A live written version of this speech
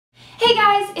Hey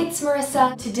guys, it's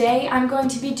Marissa. Today I'm going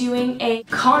to be doing a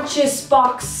conscious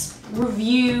box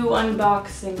review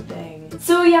unboxing thing.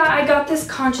 So yeah, I got this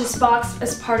conscious box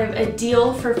as part of a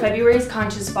deal for February's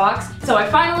conscious box. So I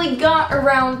finally got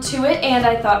around to it and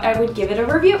I thought I would give it a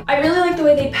review. I really like the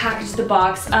way they packaged the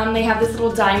box. They have this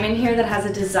little diamond here that has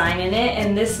a design in it,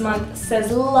 and this month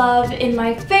says love in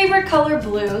my favorite color,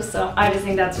 blue, so I just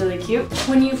think that's really cute.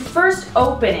 When you first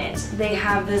open it, they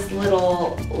have this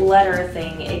little letter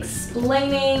thing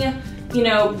explaining, you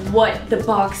know, what the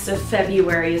box of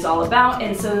February is all about,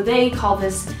 and so they call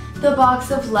this the box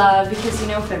of love because, you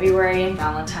know, February and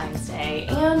Valentine's Day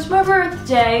and my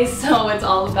birthday, so it's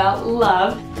all about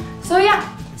love. So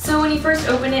yeah, so when you first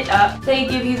open it up, they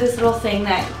give you this little thing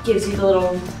that gives you the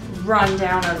little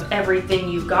rundown of everything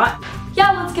you've got.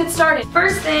 Yeah, let's get started.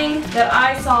 First thing that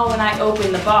I saw when I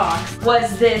opened the box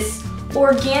was this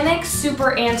organic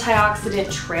super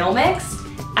antioxidant trail mix.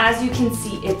 As you can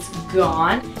see, it's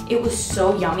gone. It was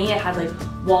so yummy. It had like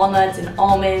walnuts and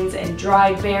almonds and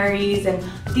dried berries and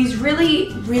these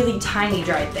really, really tiny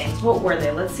dried things. What were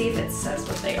they? Let's see if it says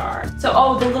what they are. So,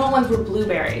 oh, the little ones were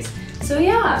blueberries. So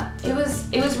yeah, it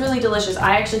was really delicious.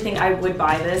 I actually think I would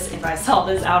buy this if I saw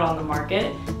this out on the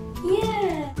market.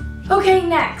 Yeah. Okay,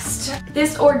 next.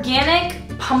 This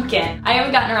organic pumpkin. I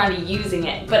haven't gotten around to using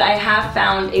it, but I have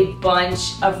found a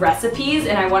bunch of recipes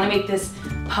and I want to make these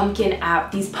pumpkin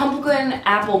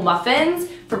apple muffins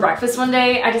for breakfast one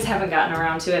day. I just haven't gotten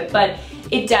around to it, but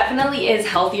it definitely is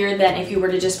healthier than if you were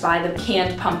to just buy the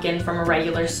canned pumpkin from a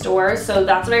regular store. So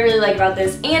that's what I really like about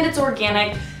this, and it's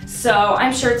organic, so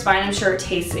I'm sure it's fine. I'm sure it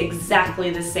tastes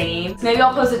exactly the same. Maybe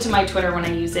I'll post it to my Twitter when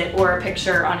I use it, or a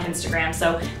picture on Instagram,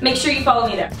 so make sure you follow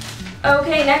me there.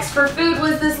 Okay, next for food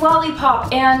was this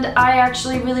lollipop, and I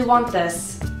actually really want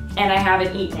this. And I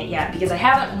haven't eaten it yet because I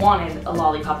haven't wanted a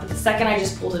lollipop, but the second I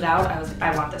just pulled it out, I was like,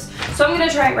 I want this. So I'm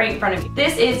gonna try it right in front of you.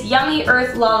 This is Yummy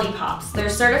Earth Lollipops. They're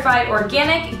certified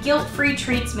organic, guilt-free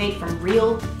treats made from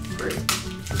real fruit.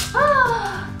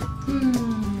 Ah!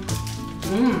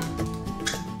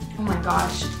 Oh my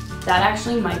gosh. That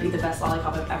actually might be the best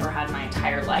lollipop I've ever had in my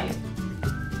entire life.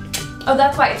 Oh,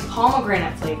 that's why it's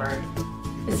pomegranate flavored.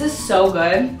 Is this so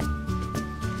good?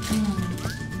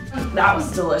 That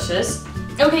was delicious.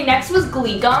 Okay, next was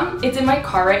Glee Gum. It's in my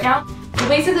car right now. So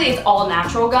basically, it's all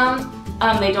natural gum.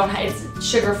 It's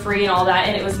sugar-free and all that,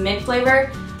 and it was mint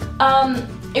flavored.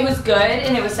 It was good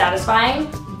and it was satisfying,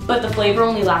 but the flavor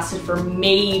only lasted for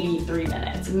maybe 3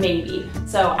 minutes, maybe.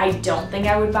 So I don't think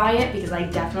I would buy it because I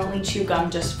definitely chew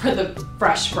gum just for the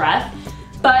fresh breath.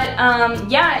 But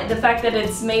yeah, the fact that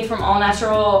it's made from all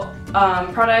natural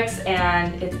products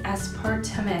and it's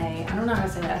aspartame, I don't know how to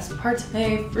say that,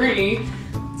 aspartame free.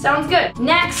 Sounds good.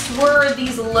 Next were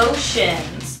these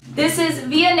lotions. This is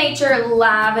Via Nature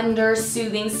Lavender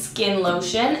Soothing Skin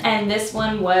Lotion, and this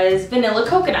one was vanilla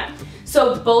coconut.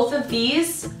 So both of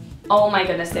these, oh my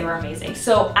goodness, they were amazing.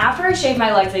 So after I shave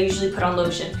my legs, I usually put on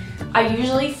lotion. I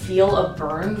usually feel a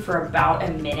burn for about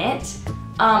a minute.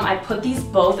 I put these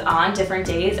both on different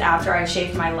days after I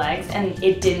shaved my legs and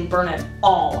it didn't burn at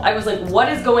all. I was like, what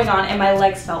is going on? And my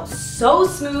legs felt so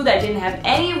smooth. I didn't have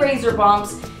any razor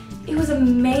bumps. It was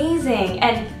amazing.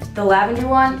 And the lavender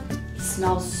one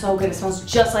smells so good. It smells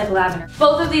just like lavender.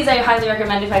 Both of these I highly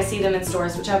recommend if I see them in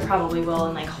stores, which I probably will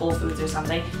in like Whole Foods or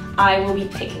something. I will be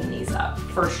picking these up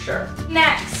for sure.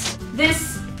 Next,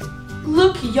 this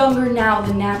Look Younger Now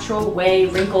the Natural Way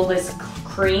Winkleless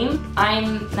cream.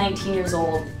 I'm 19 years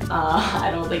old. I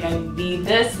don't think I need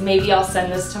this. Maybe I'll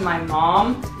send this to my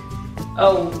mom.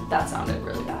 Oh, that sounded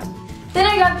really bad. Then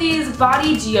I got these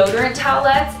body deodorant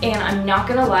towelettes, and I'm not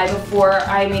gonna lie, before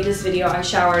I made this video I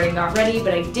showered and got ready,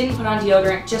 but I didn't put on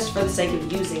deodorant just for the sake of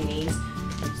using these.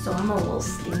 So I'm a little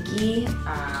stinky,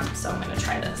 so I'm gonna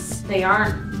try this. They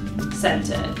aren't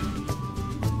scented.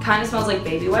 Kind of smells like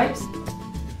baby wipes.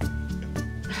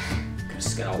 I'm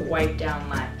just gonna wipe down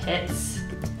my pits.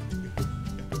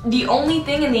 The only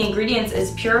thing in the ingredients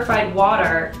is purified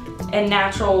water and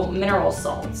natural mineral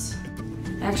salts.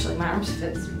 Actually, my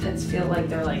armpits feel like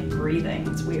they're like breathing.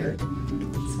 It's weird.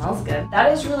 It smells good.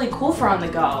 That is really cool for on the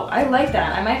go. I like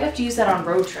that. I might have to use that on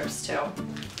road trips too.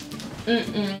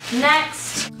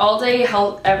 Next, all day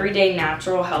health, everyday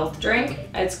natural health drink.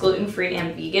 It's gluten-free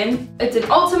and vegan. It's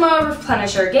an Ultima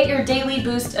Replenisher. Get your daily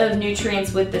boost of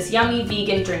nutrients with this yummy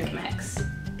vegan drink mix.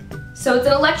 So it's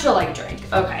an electrolyte drink.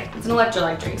 Okay, it's an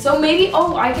electrolyte drink. So maybe,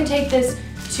 oh, I can take this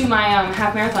to my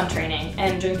half marathon training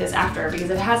and drink this after because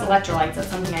if it has electrolytes, that's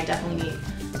something I definitely need.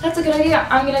 That's a good idea.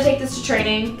 I'm gonna take this to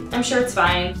training. I'm sure it's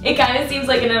fine. It kind of seems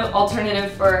like an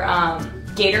alternative for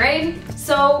Gatorade.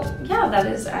 So yeah, that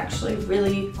is actually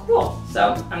really cool.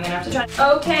 So I'm gonna have to try.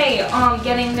 Okay,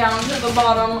 getting down to the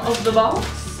bottom of the box.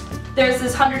 There's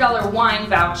this $100 wine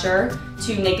voucher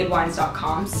to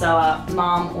nakedwines.com. So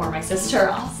mom or my sister,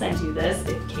 I'll send you this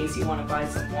in case you want to buy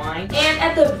some wine. And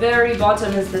at the very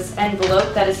bottom is this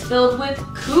envelope that is filled with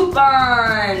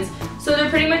coupons. So they're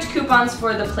pretty much coupons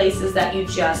for the places that you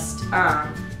just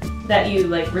that you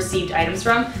like received items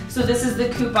from. So this is the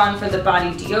coupon for the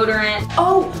body deodorant.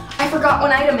 Oh, I forgot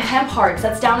one item, Hemp Hearts.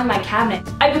 That's down in my cabinet.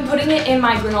 I've been putting it in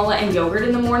my granola and yogurt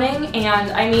in the morning,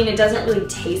 and I mean, it doesn't really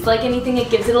taste like anything. It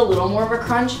gives it a little more of a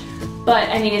crunch, but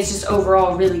I mean, it's just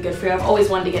overall really good for you. I've always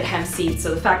wanted to get hemp seeds,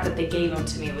 so the fact that they gave them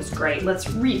to me was great. Let's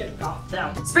read it off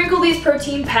though. Sprinkle these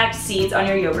protein-packed seeds on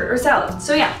your yogurt or salad.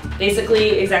 So yeah,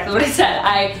 basically exactly what I said.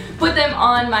 I put them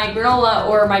on my granola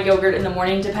or my yogurt in the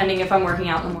morning, depending if I'm working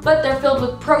out in the morning. But they're filled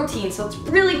with protein, so it's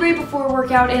really great before a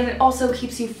workout, and it also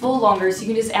keeps you full longer, so you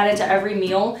can just add it to every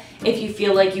meal. If you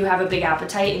feel like you have a big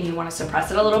appetite and you want to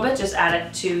suppress it a little bit, just add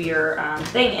it to your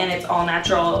thing, and it's all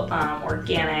natural,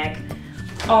 organic,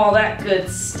 all that good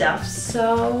stuff.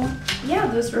 So yeah,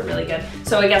 those were really good.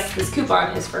 So I guess this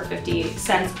coupon is for 50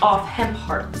 cents off Hemp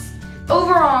Hearts.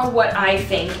 Overall, what I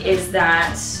think is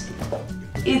that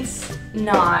it's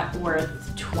not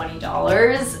worth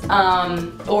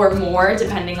 $20 or more,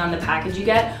 depending on the package you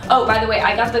get. Oh, by the way,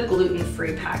 I got the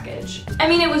gluten-free package. I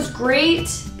mean, it was great.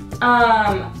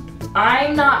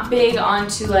 I'm not big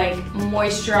onto like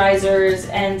moisturizers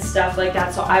and stuff like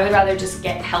that, so I would rather just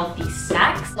get healthy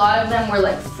snacks. A lot of them were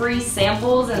like free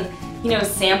samples and, you know,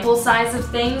 sample size of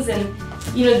things, and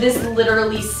you know, this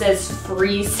literally says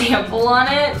free sample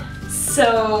on it,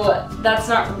 so that's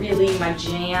not really my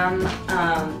jam.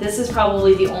 This is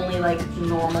probably the only like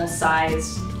normal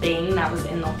size thing that was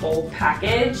in the whole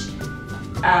package.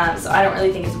 So I don't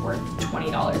really think it's worth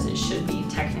 $20. It should be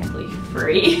technically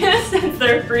free since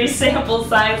they're free sample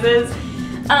sizes.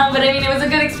 But I mean, it was a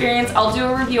good experience. I'll do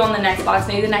a review on the next box.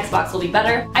 Maybe the next box will be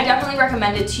better. I definitely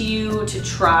recommend it to you to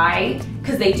try,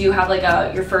 because they do have like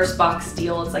your first box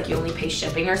deal. It's like you only pay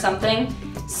shipping or something.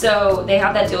 So they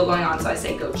have that deal going on, so I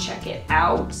say go check it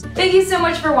out. Thank you so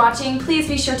much for watching. Please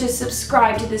be sure to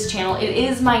subscribe to this channel. It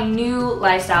is my new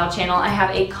lifestyle channel. I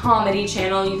have a comedy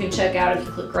channel you can check out if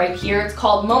you click right here. It's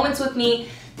called Moments with Me.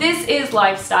 This is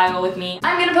lifestyle with me.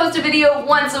 I'm gonna post a video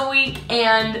once a week,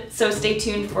 and so stay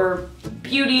tuned for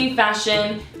beauty,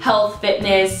 fashion, health,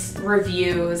 fitness,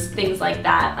 reviews, things like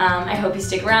that. I hope you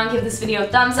stick around, give this video a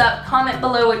thumbs up, comment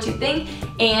below what you think,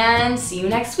 and see you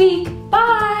next week.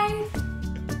 Bye!